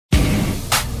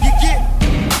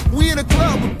the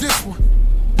club with this one.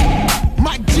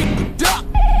 Mike G it up.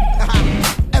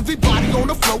 Everybody on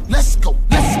the float, let's go,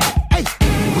 let's go. Hey,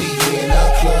 we in the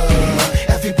club.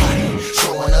 Everybody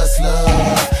showing us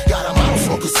love. Got a model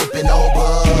smoker sipping on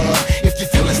bud. If you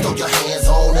feel it, throw your hands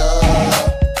on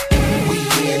up. We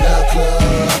in the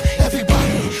club.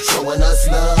 Everybody showing us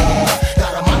love.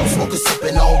 Got a model smoker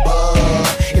sipping on bud.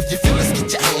 If you feel it,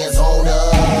 get your hands on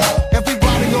up.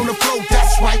 Everybody on the float,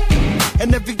 that's right.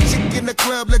 And every chick in the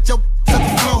club, let your touch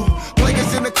the flow.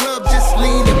 Players in the club, just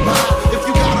leaning by. If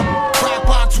you got a rap,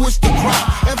 I twist the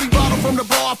crowd. Every bottle from the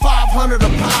bar, 500 a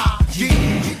pop. Yeah,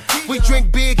 we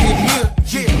drink big in here.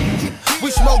 Yeah,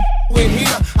 we smoke in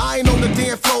here. I ain't on the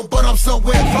damn floor, but I'm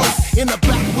somewhere close. In the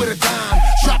back with a dime,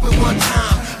 drop it one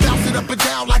time, bounce it up and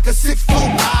down like a 6'4"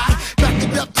 ride. Back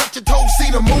it up, touch your toes,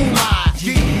 see the moonlight.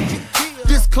 Yeah,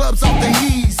 this club's off the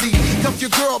easy. Cuff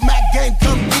your girl, Mac game,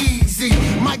 come easy.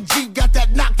 Mike G got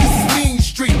that knock, this is Mean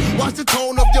Street. Watch the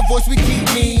tone of your voice, we keep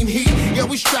mean heat. Yeah,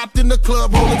 we strapped in the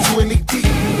club, rolling 20 deep.